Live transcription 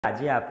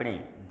આજે આપણે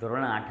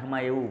ધોરણ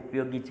 8માં એવું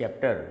ઉપયોગી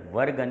ચેપ્ટર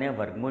વર્ગ અને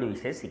વર્ગમૂળ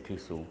વિશે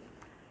શીખીશું।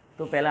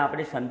 તો પહેલાં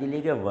આપણે સમજી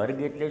લઈએ કે વર્ગ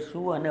એટલે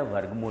શું અને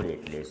વર્ગમૂળ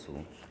એટલે શું।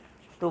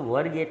 તો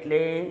વર્ગ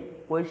એટલે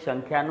કોઈ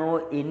સંખ્યાનો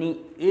એની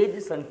એ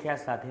જ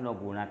સંખ્યા સાથેનો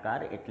ગુણાકાર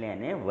એટલે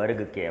એને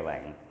વર્ગ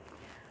કહેવાય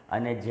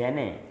અને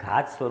જેને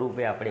ઘાત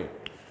સ્વરૂપે આપણે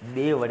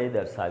 2 વડે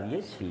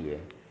દર્શાવીએ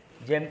છીએ।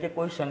 જેમ કે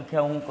કોઈ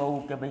સંખ્યા હું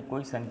કહું કે ભાઈ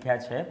કોઈ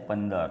સંખ્યા છે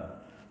 15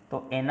 તો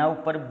એના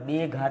ઉપર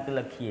 2 ઘાત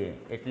લખીએ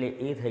એટલે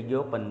એ થઈ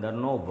ગયો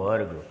 15નો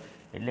વર્ગ।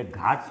 એટલે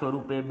ઘાત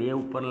સ્વરૂપે 2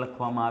 ઉપર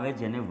લખવામાં આવે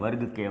જેને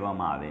વર્ગ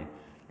કહેવામાં આવે।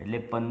 એટલે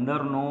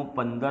 15નો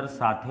 15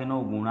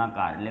 સાથેનો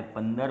ગુણાકાર એટલે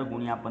 15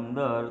 ગુણ્યા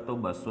 15 તો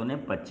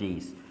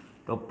 225,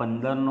 તો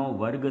 15નો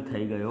વર્ગ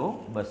થઈ ગયો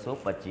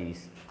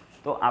 225।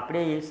 તો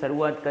આપણે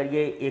શરૂઆત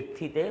કરીએ 1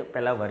 થી, તે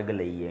પહેલાં વર્ગ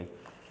લઈએ।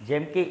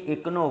 જેમ કે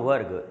 1નો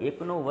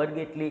વર્ગ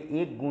એટલે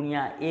 1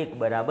 ગુણ્યા 1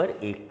 બરાબર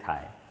 1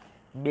 થાય।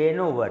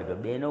 2નો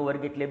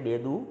વર્ગ એટલે 2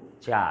 દુ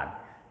 4,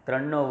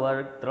 3નો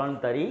વર્ગ 3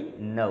 તરી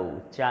 9,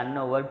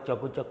 4નો વર્ગ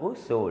ચોકું ચોકું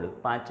 16,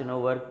 5નો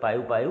વર્ગ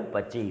પાયું પાયું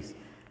 25,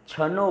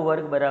 6નો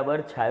વર્ગ બરાબર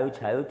છાયું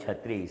છાયું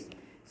 36,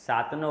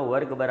 7નો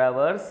વર્ગ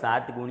બરાબર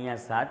 7 ગુણ્યા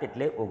 7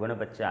 એટલે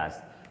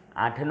 49,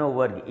 8નો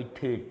વર્ગ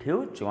ઇઠ્ઠી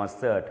ઇઠ્ઠ્યું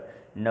 64,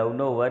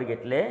 9નો વર્ગ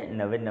એટલે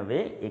 9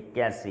 9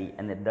 81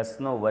 અને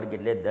 10નો વર્ગ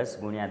એટલે 10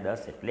 ગુણ્યા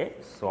 10 એટલે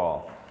 100।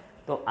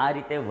 તો આ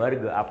રીતે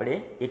વર્ગ આપણે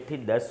 1 થી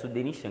 10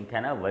 સુધીની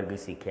સંખ્યાના વર્ગ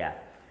શીખ્યા।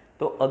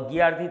 તો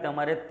 11 થી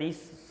તમારે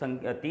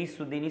 30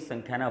 સુધીની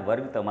સંખ્યાના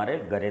વર્ગ તમારે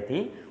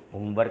ઘરેથી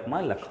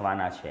હોમવર્કમાં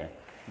લખવાના છે।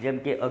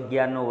 જેમ કે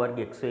 11નો વર્ગ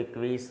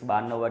 121,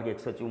 12નો વર્ગ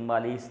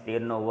 144,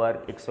 13નો વર્ગ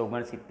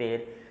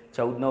 169,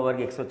 14નો વર્ગ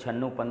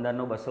 196,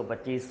 15નો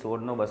 225,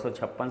 16નો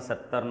 256,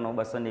 17નો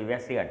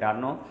 289,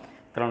 18નો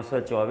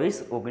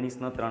 324,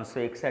 19નો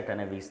 361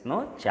 અને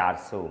 20નો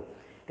 400।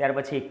 ત્યાર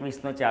પછી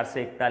 21નો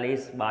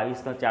 441,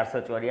 22નો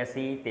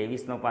 484,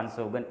 23નો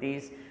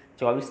 529,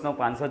 24નો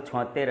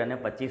 576 અને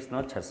 25નો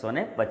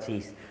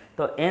 625।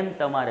 તો એમ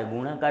તમારે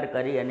ગુણાકાર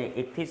કરી અને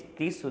 1 થી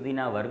 30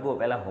 સુધીના વર્ગો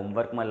પહેલાં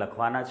હોમવર્કમાં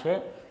લખવાના છે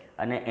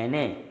અને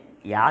એને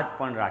યાદ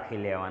પણ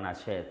રાખી લેવાના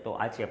છે। તો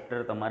આ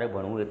ચેપ્ટર તમારે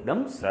ભણવું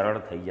એકદમ સરળ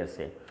થઈ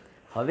જશે।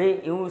 હવે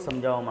એવું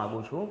સમજાવવા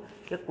માગું છું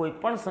કે કોઈ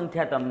પણ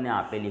સંખ્યા તમને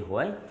આપેલી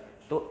હોય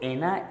તો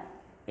એના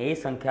એ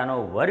સંખ્યાનો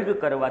વર્ગ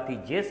કરવાથી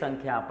જે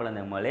સંખ્યા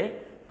આપણને મળે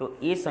તો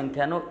એ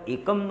સંખ્યાનો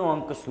એકમનો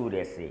અંક શું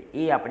રહેશે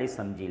એ આપણે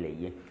સમજી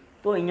લઈએ।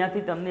 તો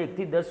અહીંયાથી તમને 1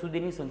 થી 10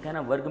 સુધીની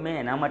સંખ્યાના વર્ગ મેં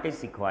એના માટે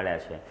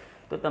શીખવાડ્યા છે।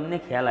 તો તમને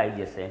ખ્યાલ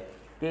આવી જશે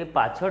કે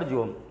પાછળ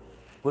જો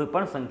કોઈ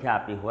પણ સંખ્યા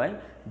આપી હોય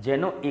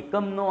જેનો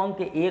એકમનો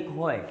અંક 1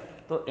 હોય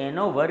તો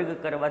એનો વર્ગ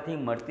કરવાથી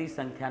મળતી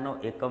સંખ્યાનો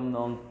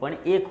એકમનો અંક પણ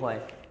 1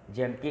 હોય।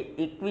 જેમ કે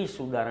 21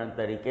 ઉદાહરણ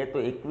તરીકે, તો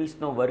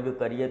 21નો વર્ગ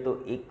કરીએ તો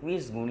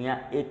 21 ગુણ્યા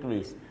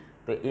 21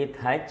 તો એ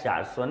થાય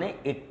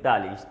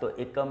 441। તો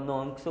એકમનો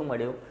અંક શું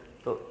મળ્યો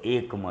તો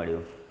 1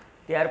 મળ્યો।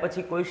 ત્યાર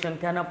પછી કોઈ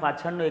સંખ્યાના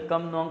પાછળનો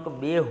એકમનો અંક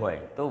 2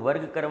 હોય તો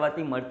વર્ગ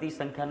કરવાથી મળતી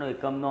સંખ્યાનો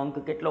એકમનો અંક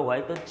કેટલો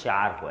હોય તો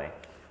 4 હોય।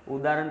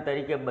 ઉદાહરણ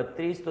તરીકે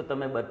 32, તો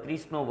તમે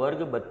 32નો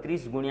વર્ગ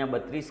 32 ગુણ્યા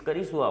 32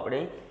 કરીશું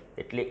આપણે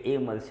એટલે એ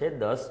મળશે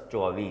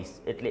 1024।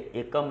 એટલે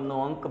એકમનો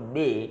અંક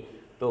 2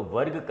 તો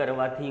વર્ગ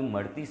કરવાથી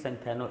મળતી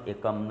સંખ્યાનો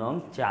એકમનો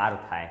અંક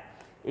 4 થાય।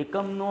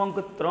 એકમનો અંક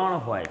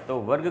 3 હોય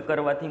તો વર્ગ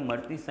કરવાથી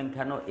મળતી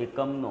સંખ્યાનો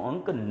એકમનો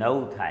અંક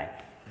 9 થાય।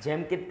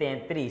 જેમ કે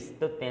 33,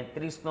 તો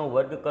 33નો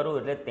વર્ગ કરો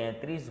એટલે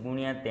 33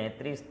 ગુણ્યા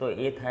 33 તો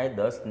એ થાય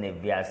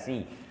 1089।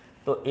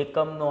 તો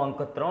એકમનો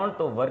અંક 3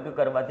 તો વર્ગ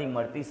કરવાથી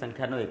મળતી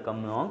સંખ્યાનો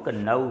એકમનો અંક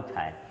 9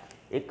 થાય।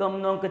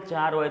 એકમનો અંક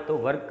 4 હોય તો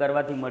વર્ગ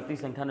કરવાથી મળતી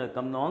સંખ્યાનો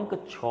એકમનો અંક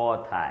 6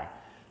 થાય।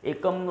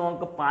 એકમનો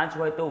અંક 5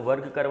 હોય તો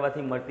વર્ગ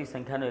કરવાથી મળતી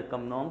સંખ્યાનો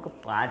એકમનો અંક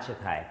 5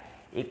 થાય।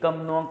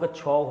 એકમનો અંક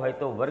 6 હોય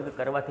તો વર્ગ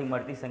કરવાથી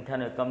મળતી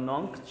સંખ્યાનો એકમનો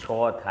અંક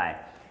 6 થાય।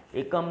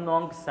 એકમનો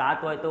અંક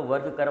 7 હોય તો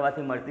વર્ગ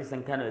કરવાથી મળતી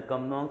સંખ્યાનો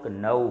એકમનો અંક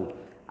 9,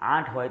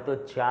 8 હોય તો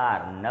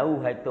 4, 9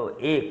 હોય તો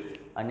 1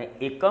 અને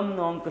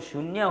એકમનો અંક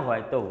 0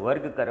 હોય તો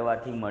વર્ગ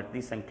કરવાથી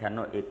મળતી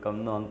સંખ્યાનો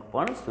એકમનો અંક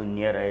પણ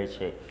 0 રહે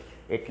છે।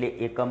 એટલે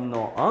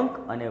એકમનો અંક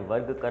અને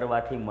વર્ગ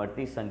કરવાથી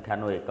મળતી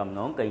સંખ્યાનો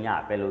એકમનો અંક અહીંયા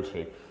આપેલો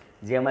છે।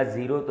 જેમાં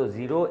 0 તો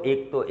 0,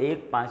 1 તો 1,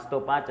 5 તો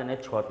 5 અને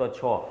 6 તો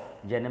 6,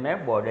 જેને મેં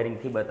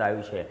બોર્ડરિંગથી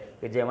બતાવ્યું છે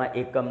કે જેમાં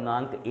એકમનો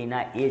અંક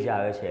એના એ જ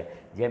આવે છે।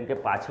 જેમ કે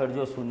પાછળ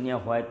જો 0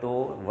 હોય તો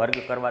વર્ગ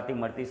કરવાથી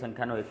મળતી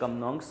સંખ્યાનો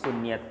એકમનો અંક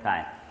 0 જ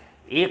થાય।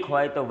 1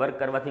 હોય તો વર્ગ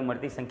કરવાથી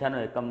મળતી સંખ્યાનો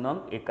એકમનો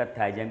અંક 1 જ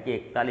થાય। જેમ કે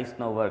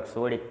 41નો વર્ગ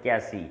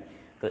 1681,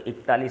 તો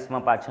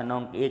 41માં પાછળનો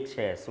અંક 1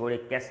 છે,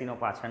 1681નો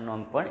પાછળનો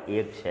અંક પણ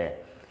 1 છે।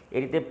 એ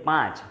રીતે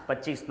 5,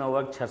 25નો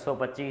વર્ગ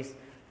 625,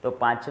 તો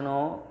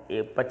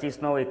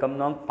 25નો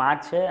એકમનો અંક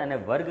 5 છે અને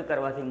વર્ગ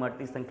કરવાથી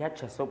મળતી સંખ્યા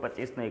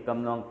 625નો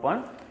એકમનો અંક પણ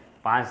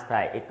 5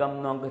 થાય।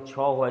 એકમનો અંક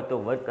 6 હોય તો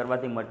વર્ગ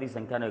કરવાથી મળતી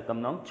સંખ્યાનો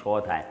એકમનો અંક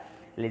 6 થાય।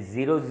 એટલે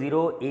 0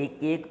 0, 1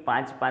 1,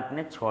 5 5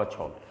 ને 6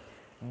 6,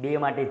 2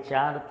 માટે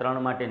 4,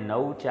 3 માટે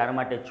 9, 4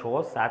 માટે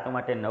 6, 7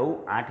 માટે 9,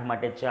 8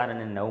 માટે 4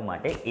 અને 9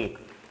 માટે 1।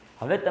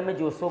 હવે તમે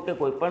જોશો કે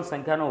કોઈ પણ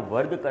સંખ્યાનો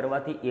વર્ગ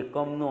કરવાથી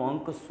એકમનો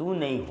અંક શું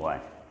નહીં હોય,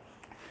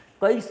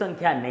 કઈ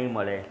સંખ્યા નહીં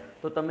મળે,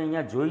 તો તમે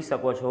અહીંયા જોઈ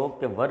શકો છો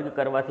કે વર્ગ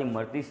કરવાથી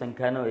મળતી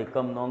સંખ્યાનો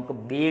એકમનો અંક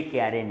 2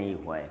 ક્યારે નહીં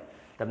હોય।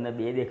 તમને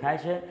 2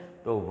 દેખાય છે,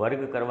 તો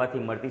વર્ગ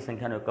કરવાથી મળતી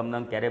સંખ્યાનો એકમનો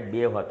અંક ક્યારે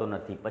 2 હોતો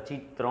નથી. પછી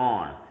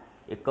 3,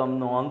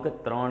 એકમનો અંક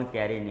 3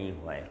 ક્યારે નહીં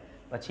હોય.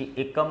 પછી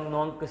એકમનો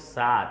અંક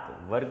 7,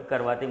 વર્ગ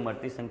કરવાથી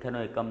મળતી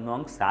સંખ્યાનો એકમનો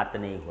અંક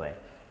 7 નહીં હોય.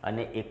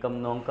 અને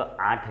એકમનો અંક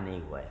 8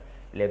 નહીં હોય.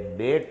 એટલે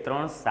 2,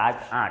 3,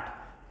 7, 8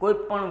 કોઈ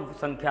પણ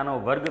સંખ્યાનો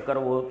વર્ગ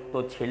કરવો તો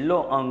છેલ્લો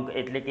અંક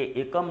એટલે કે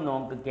એકમનો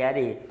અંક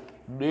ક્યારે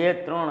 2,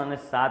 3 અને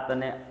 7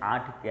 અને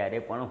 8 ક્યારે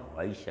પણ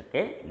હોઈ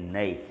શકે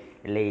નહીં.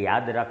 એટલે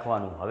યાદ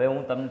રાખવાનું. હવે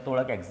હું તમને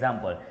થોડાક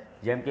એક્ઝામ્પલ,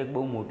 જેમ કે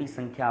બહુ મોટી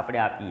સંખ્યા આપણે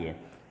આપીએ,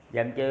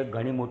 જેમ કે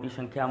ઘણી મોટી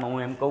સંખ્યામાં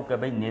હું એમ કહું કે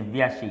ભાઈ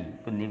 89,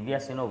 તો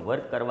 89નો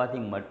વર્ગ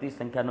કરવાથી મળતી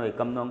સંખ્યાનો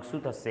એકમનો અંક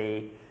શું થશે?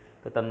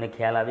 તો તમને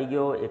ખ્યાલ આવી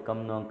ગયો,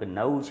 એકમનો અંક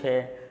 9 છે,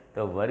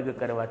 તો વર્ગ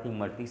કરવાથી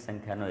મળતી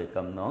સંખ્યાનો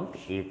એકમનો અંક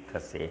 1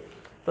 થશે.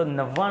 તો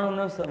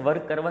 99નો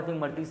વર્ગ કરવાથી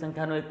મળતી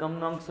સંખ્યાનો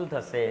એકમનો અંક શું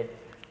થશે?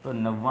 તો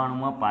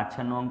 99માં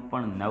પાછળનો અંક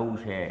પણ 9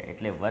 છે,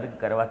 એટલે વર્ગ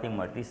કરવાથી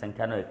મળતી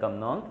સંખ્યાનો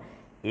એકમનો અંક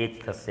 1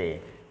 થશે.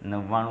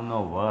 99નો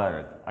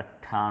વર્ગ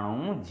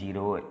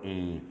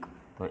 9801,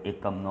 તો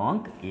એકમનો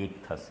અંક 1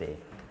 થશે.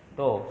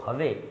 તો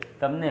હવે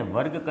તમને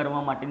વર્ગ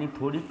કરવા માટેની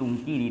થોડી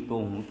ટૂંકી રીતો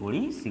હું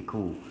થોડી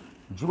શીખવું.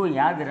 જો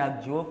યાદ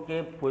રાખજો કે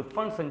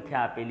કોઈપણ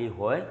સંખ્યા આપેલી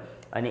હોય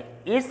અને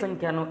એ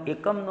સંખ્યાનો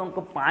એકમનો અંક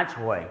 5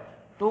 હોય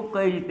તો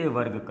કઈ રીતે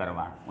વર્ગ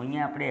કરવા.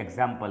 અહીંયા આપણે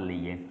એક્ઝામ્પલ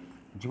લઈએ.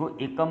 જો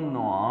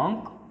એકમનો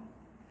અંક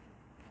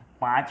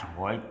 5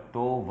 હોય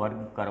તો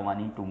વર્ગ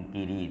કરવાની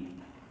ટૂંકી રીત.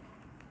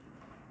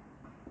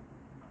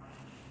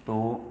 તો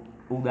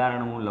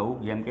ઉદાહરણ હું લઉં,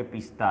 જેમ કે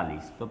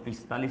 45, તો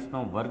 45નો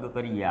વર્ગ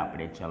કરીએ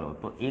આપણે. ચલો,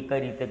 તો એ કઈ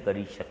રીતે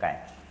કરી શકાય?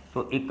 તો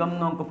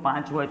એકમનો અંક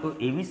 5 હોય તો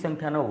એવી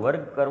સંખ્યાનો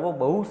વર્ગ કરવો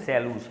બહુ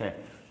સહેલું છે.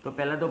 તો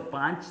પહેલાં તો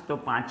 5, તો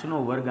 5નો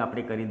વર્ગ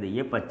આપણે કરી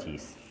દઈએ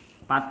 25.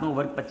 5નો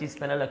વર્ગ 25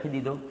 પહેલાં લખી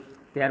દીધો.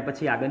 ત્યાર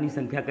પછી આગળની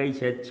સંખ્યા કઈ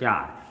છે?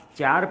 4.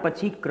 4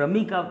 પછી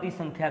ક્રમિક આવતી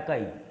સંખ્યા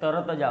કઈ?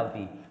 તરત જ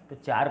આવતી. તો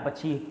 4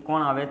 પછી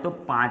કોણ આવે? તો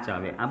 5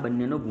 આવે. આ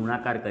બંનેનો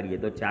ગુણાકાર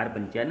કરીએ તો 4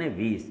 5 ને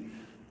 20,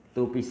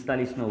 તો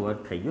 45નો વર્ગ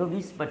થઈ ગયો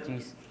 20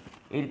 25.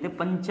 એ રીતે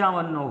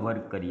 55નો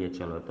વર્ગ કરીએ.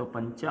 ચલો, તો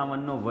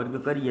 55નો વર્ગ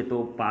કરીએ તો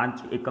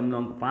 5, એકમનો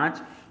અંક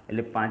 5,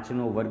 એટલે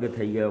 5નો વર્ગ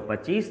થઈ ગયો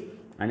 25.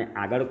 અને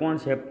આગળ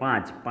કોણ છે?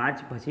 5.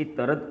 5 પછી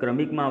તરત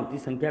ક્રમિકમાં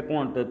આવતી સંખ્યા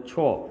કોણ? તો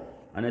 6,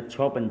 અને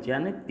 6 5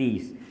 ને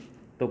 30,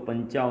 તો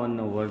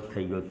 55નો વર્ગ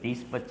થઈ ગયો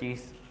 30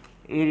 25.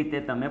 એ રીતે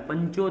તમે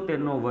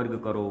 75નો વર્ગ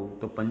કરો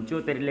તો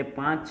 75 એટલે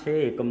 5 છે,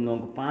 એકમનો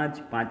અંક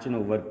 5,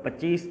 5નો વર્ગ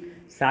 25,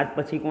 7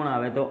 પછી કોણ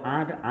આવે? તો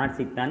 8, 8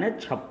 સિત્તા ને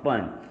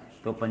 56,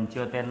 તો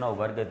 75નો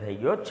વર્ગ થઈ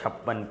ગયો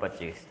 56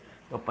 25.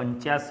 તો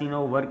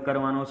 85નો વર્ગ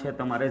કરવાનો છે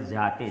તમારે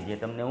જાતે, જે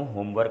તમને હું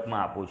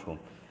હોમવર્કમાં આપું છું.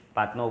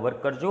 5નો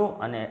વર્ગ કરજો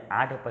અને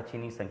 8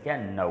 પછીની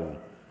સંખ્યા 9.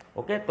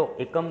 ઓકે, તો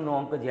એકમનો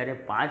અંક જ્યારે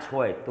 5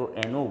 હોય તો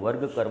એનો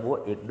વર્ગ કરવો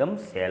એકદમ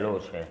સહેલો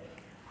છે.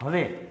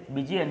 હવે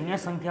બીજી અન્ય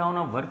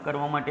સંખ્યાઓનો વર્ગ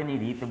કરવા માટેની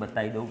રીત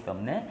બતાવી દઉં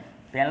તમને.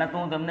 પહેલાં તો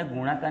હું તમને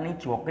ગુણાકારની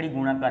ચોકડી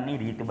ગુણાકારની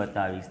રીત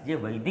બતાવીશ, જે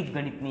વૈદિક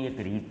ગણિતની એક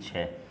રીત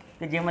છે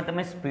કે જેમાં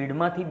તમે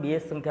સ્પીડમાંથી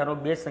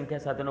બે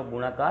સંખ્યા સાથેનો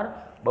ગુણાકાર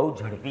બહુ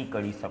ઝડપી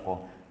કરી શકો.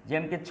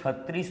 જેમ કે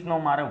 36નો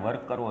મારે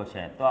વર્ગ કરવો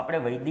છે તો આપણે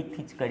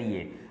વૈદિકથી જ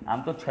કરીએ.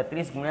 આમ તો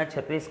 36 ×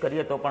 36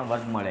 કરીએ તો પણ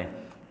વર્ગ મળે,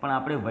 પણ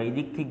આપણે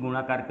વૈદિકથી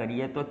ગુણાકાર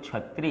કરીએ તો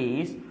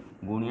 36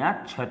 ×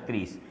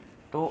 36.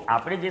 તો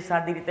આપણે જે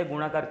સાદી રીતે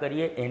ગુણાકાર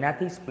કરીએ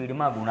એનાથી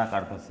સ્પીડમાં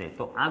ગુણાકાર થશે.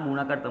 તો આ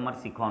ગુણાકાર તમારે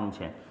શીખવાનું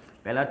છે.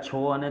 પહેલાં 6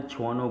 અને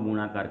 6નો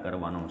ગુણાકાર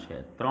કરવાનો છે,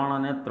 3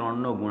 અને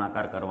 3નો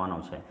ગુણાકાર કરવાનો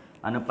છે,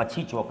 અને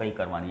પછી ચોકડી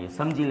કરવાની છે.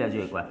 સમજી લેજો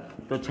એકવાર.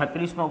 તો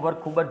 36નો વર્ગ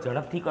ખૂબ જ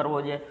ઝડપથી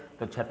કરવો છે.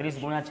 તો 36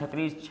 ×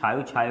 36,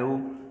 છાયું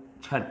છાયું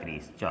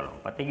 36. ચલો,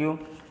 પતી ગયું.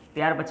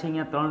 ત્યાર પછી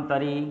અહીંયા 3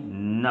 તરી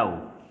 9.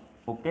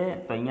 ઓકે,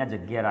 તો અહીંયા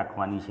જગ્યા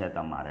રાખવાની છે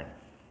તમારે.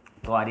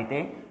 તો આ રીતે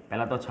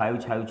પહેલાં તો છાયું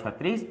છાયું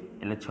 36,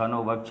 એટલે 6નો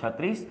વર્ગ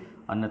 36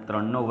 અને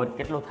 3નો વર્ગ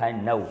કેટલો થાય?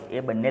 9.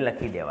 એ બંને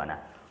લખી દેવાના.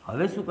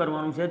 હવે શું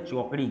કરવાનું છે?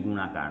 ચોકડી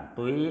ગુણાકાર.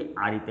 તો એ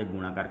આ રીતે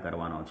ગુણાકાર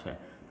કરવાનો છે.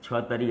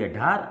 6 તરી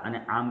 18 અને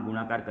આમ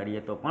ગુણાકાર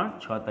કરીએ તો પણ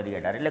 6 તરી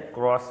 18, એટલે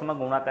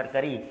ક્રોસમાં ગુણાકાર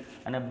કરી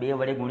અને 2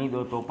 વડે ગુણી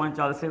દો તો પણ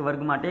ચાલશે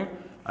વર્ગ માટે,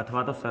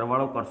 અથવા તો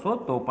સરવાળો કરશો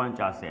તો પણ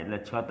ચાલશે. એટલે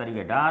 6 તરી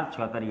 18,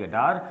 6 તરી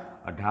 18,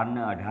 18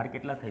 ને 18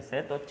 કેટલા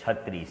થશે? તો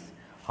 36.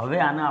 હવે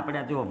આના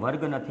આપણે જો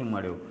વર્ગ નથી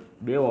મળ્યો,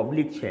 2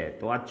 ઓબ્લિક છે,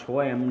 તો આ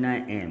 6 એમના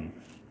એમ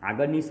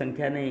આગળની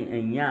સંખ્યાને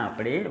અહીંયા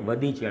આપણે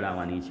વધી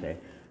ચડાવવાની છે.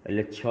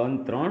 એટલે 6 ને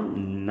 3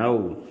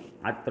 9,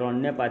 આ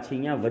 3ને પાછી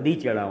અહીંયા વધી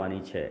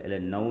ચડાવવાની છે, એટલે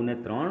 9 ને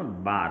 3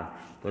 12.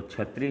 તો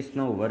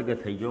 36નો વર્ગ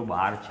થઈ ગયો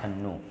 12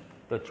 96.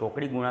 તો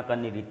ચોકડી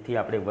ગુણાકારની રીતથી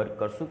આપણે વર્ગ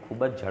કરશું,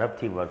 ખૂબ જ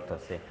ઝડપથી વર્ગ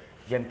થશે.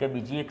 જેમ કે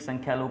બીજી એક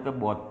સંખ્યા લઉં કે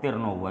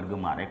 72નો વર્ગ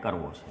મારે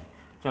કરવો છે.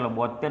 ચલો,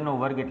 72નો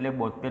વર્ગ એટલે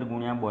 72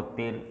 ×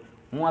 72.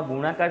 હું આ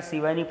ગુણાકાર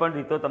સિવાયની પણ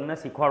રીતો તમને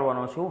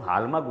શીખવાડવાનો છું.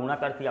 હાલમાં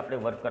ગુણાકારથી આપણે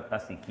વર્ગ કરતા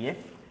શીખીએ.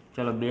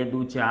 ચલો, 2 દુ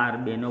 4,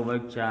 2નો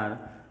વર્ગ 4,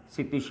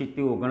 7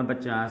 7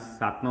 49,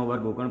 7નો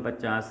વર્ગ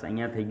 49,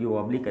 અહીંયા થઈ ગયું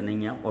ઓબ્લિક અને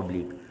અહીંયા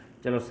ઓબ્લિક.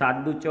 ચલો,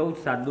 7 દુ 14,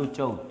 7 દુ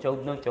 14,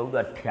 14 નો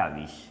 14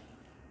 28.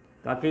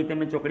 તો આ કઈ રીતે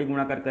મેં ચોકડી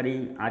ગુણાકાર કરી?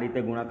 આ રીતે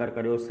ગુણાકાર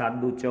કર્યો.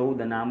 7 દુ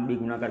 14 અને આમ બી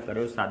ગુણાકાર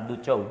કર્યો. 7 દુ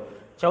 14,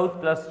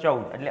 14 +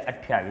 14 એટલે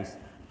 28.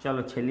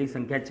 ચલો, છેલ્લી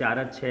સંખ્યા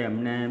 4 જ છે,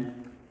 એમને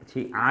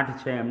પછી 8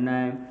 છે એમને,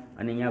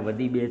 અને અહીંયા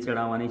વધી 2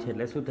 ચડાવવાની છે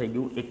એટલે શું થઈ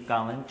ગયું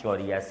 51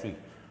 84.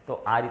 તો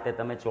આ રીતે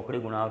તમે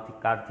ચોકડી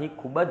ગુણાકારથી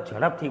ખૂબ જ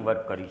ઝડપથી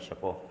વર્ક કરી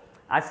શકો.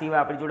 આ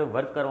સિવાય આપણી જોડે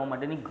વર્ક કરવા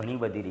માટેની ઘણી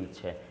બધી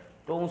રીત છે.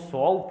 તો હું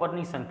 100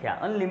 ઉપરની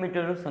સંખ્યા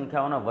અનલિમિટેડ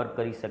સંખ્યાઓના વર્ક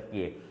કરી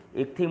શકીએ.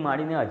 1થી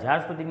માંડીને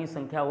 1000 સુધીની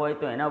સંખ્યા હોય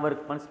તો એના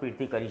વર્ક પણ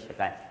સ્પીડથી કરી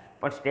શકાય,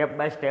 પણ સ્ટેપ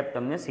બાય સ્ટેપ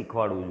તમને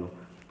શીખવાડું છું.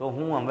 તો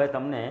હું હવે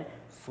તમને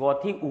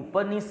 100થી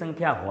ઉપરની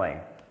સંખ્યા હોય,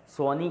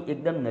 100ની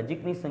એકદમ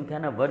નજીકની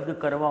સંખ્યાના વર્ગ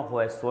કરવા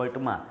હોય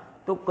શોર્ટમાં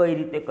તો કઈ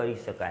રીતે કરી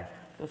શકાય.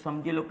 તો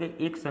સમજી લો કે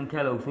એક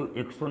સંખ્યા લઉં છું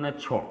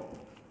 106.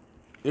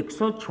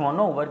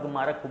 106નો વર્ગ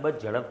મારે ખૂબ જ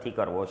ઝડપથી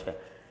કરવો છે.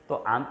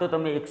 તો આમ તો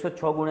તમે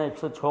 106 ગુણ્યા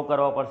 106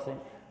 કરવા પડશે,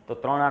 તો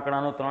 3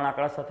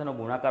 આંકડા સાથેનો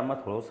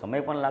ગુણાકારમાં થોડો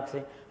સમય પણ લાગશે.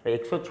 તો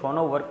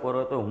 106નો વર્ગ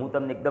કરો તો હું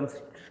તમને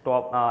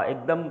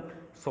એકદમ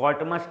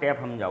શોર્ટમાં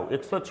સ્ટેપ સમજાવું.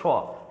 106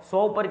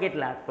 100 ઉપર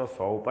કેટલા? તો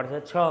 100 ઉપર છે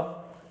 6.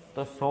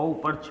 તો 100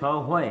 ઉપર 6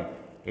 હોય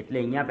એટલે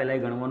અહીંયા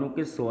પહેલાં ગણવાનું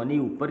કે 100ની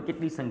ઉપર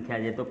કેટલી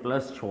સંખ્યા છે? તો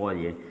 +6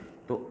 છે.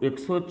 તો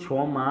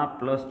 106માં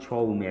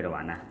 +6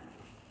 ઉમેરવાના.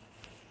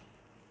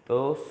 તો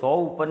 100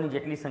 ઉપરની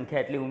જેટલી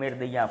સંખ્યા એટલી ઉમેરી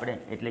દઈએ આપણે,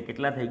 એટલે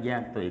કેટલા થઈ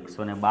ગયા? તો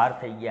 112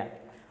 થઈ ગયા.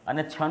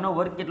 અને 6નો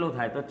વર્ગ કેટલો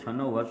થાય? તો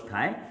 6નો વર્ગ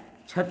થાય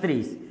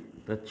 36.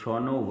 તો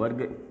 6નો વર્ગ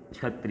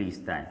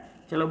 36 થાય.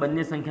 ચલો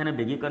બંને સંખ્યાને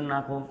ભેગી કરી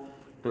નાખો.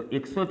 તો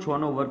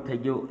 106નો વર્ગ થઈ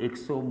ગયો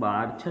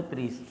 112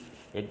 36.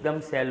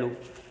 એકદમ સહેલું.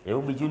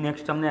 એવું બીજું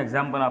નેક્સ્ટ તમને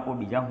એક્ઝામ્પલ આપું,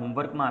 બીજા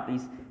હોમવર્કમાં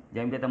આપીશ.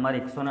 જેમ કે તમારે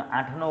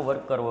 108નો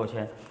વર્ગ કરવો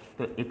છે,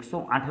 તો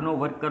 108નો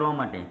વર્ગ કરવા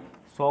માટે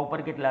 100 ઉપર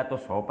કેટલા? તો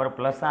 100 પર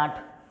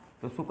 +8.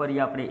 તો શું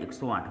કરીએ આપણે?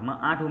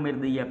 108માં 8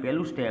 ઉમેરી દઈએ.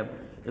 પહેલું સ્ટેપ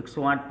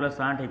 108 +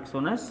 8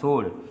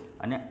 116.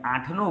 અને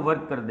 8નો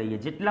વર્ગ કરી દઈએ.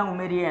 જેટલા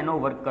ઉમેરીએ એનો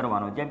વર્ગ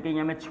કરવાનો. જેમ કે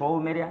અહીંયા મેં 6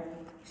 ઉમેર્યા,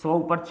 100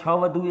 ઉપર 6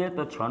 વધુ છે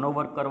તો 6નો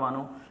વર્ગ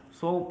કરવાનો.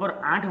 100 ઉપર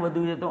 8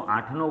 વધુ છે તો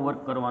 8નો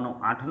વર્ગ કરવાનો.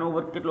 8નો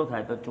વર્ગ કેટલો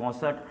થાય? તો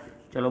 64.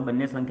 ચલો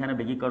બંને સંખ્યાને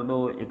ભેગી કરી દો.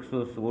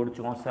 116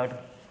 64.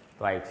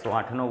 તો આ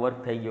 108નો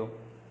વર્ગ થઈ ગયો.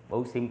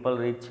 બહુ સિમ્પલ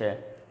રીત છે.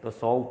 તો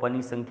 100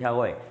 ઉપરની સંખ્યા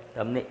હોય,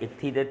 તમને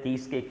 1થી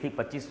 30 કે 1થી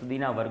 25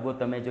 સુધીના વર્ગો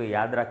તમે જો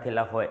યાદ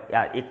રાખેલા હોય,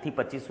 1થી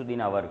 25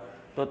 સુધીના વર્ગ,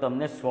 તો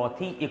તમને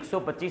 100થી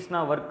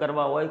 125ના વર્ગ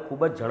કરવા હોય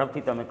ખૂબ જ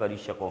ઝડપથી તમે કરી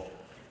શકો.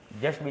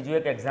 જસ્ટ બીજું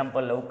એક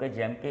એક્ઝામ્પલ લઉં કે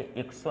જેમ કે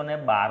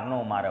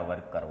 112નો મારે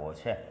વર્ગ કરવો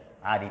છે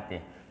આ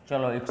રીતે.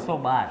 ચલો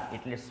 112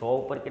 એટલે 100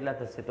 ઉપર કેટલા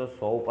થશે? તો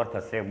 100 ઉપર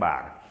થશે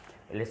 12.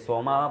 એટલે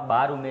 100માં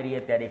 12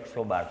 ઉમેરીએ ત્યારે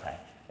 112 થાય.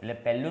 એટલે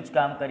પહેલું જ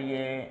કામ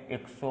કરીએ.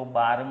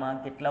 112માં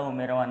કેટલા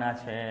ઉમેરવાના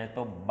છે?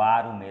 તો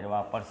 12 ઉમેરવા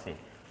પડશે.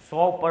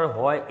 100 ઉપર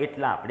હોય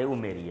એટલા આપણે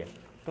ઉમેરીએ.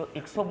 તો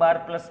 112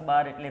 +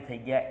 12 એટલે થઈ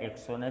ગયા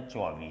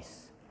 124.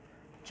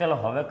 ચલો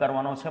હવે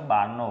કરવાનો છે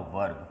 12નો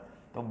વર્ગ.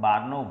 તો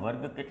 12નો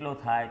વર્ગ કેટલો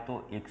થાય? તો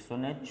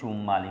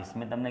 144.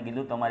 મેં તમને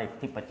કીધું તમારે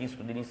 1થી 25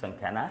 સુધીની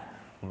સંખ્યાના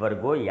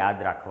વર્ગો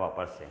યાદ રાખવા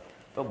પડશે.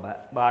 તો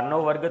 12નો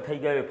વર્ગ થઈ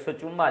ગયો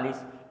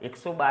 144.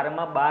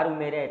 112માં 12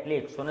 ઉમેર્યા એટલે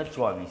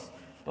 124.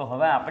 તો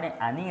હવે આપણે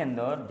આની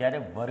અંદર જ્યારે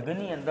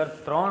વર્ગની અંદર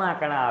 3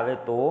 આંકડા આવે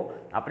તો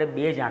આપણે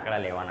 2 જ આંકડા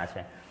લેવાના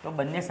છે. તો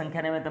બંને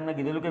સંખ્યાને મેં તમને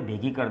કીધેલું કે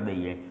ભેગી કરી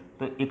દઈએ.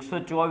 તો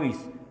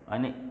 124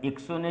 અને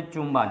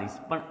 144.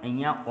 પણ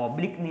અહીંયા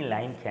ઓબ્લિકની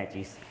લાઈન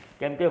ખેંચીશ,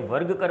 કેમ કે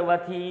વર્ગ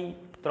કરવાથી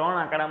 3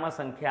 આંકડામાં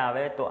સંખ્યા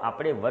આવે તો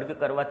આપણે વર્ગ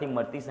કરવાથી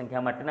મળતી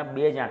સંખ્યા માટેના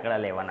 2 જ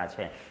આંકડા લેવાના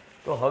છે.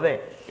 તો હવે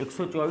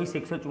 124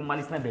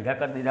 144ને ભેગા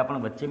કરી દીધા,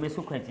 પણ વચ્ચે મેં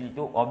શું ખેંચી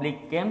લીધું? ઓબ્લિક.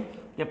 કેમ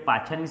કે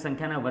પાછળની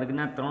સંખ્યાના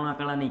વર્ગના 3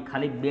 આંકડા નહીં,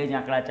 ખાલી 2 જ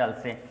આંકડા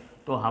ચાલશે.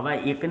 તો હવે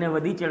 1ને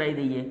વધી ચડાવી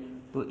દઈએ.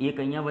 તો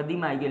 1 અહીંયા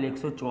વધીમાં આવી ગયો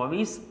એટલે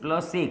 124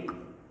 + 1.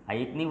 આ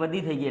 1ની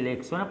વધી થઈ ગઈ એટલે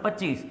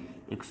 125.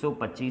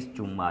 125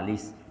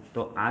 44.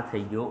 તો આ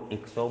થઈ ગયો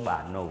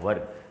 112નો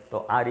વર્ગ.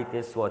 તો આ રીતે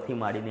 100થી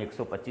માંડીને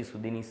 125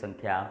 સુધીની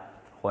સંખ્યા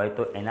હોય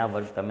તો એના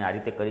વર્ગ તમે આ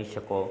રીતે કરી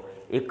શકો.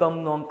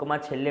 એકમનો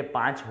અંકમાં છેલ્લે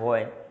 5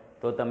 હોય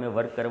તો તમે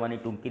વર્ક કરવાની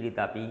ટૂંકી રીત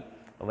આપી.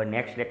 હવે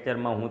નેક્સ્ટ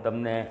લેક્ચરમાં હું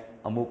તમને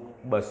અમુક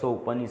 200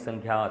 ઉપરની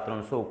સંખ્યા,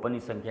 300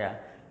 ઉપરની સંખ્યા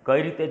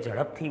કઈ રીતે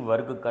ઝડપથી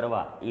વર્ગ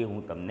કરવા એ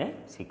હું તમને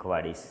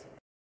શીખવાડીશ.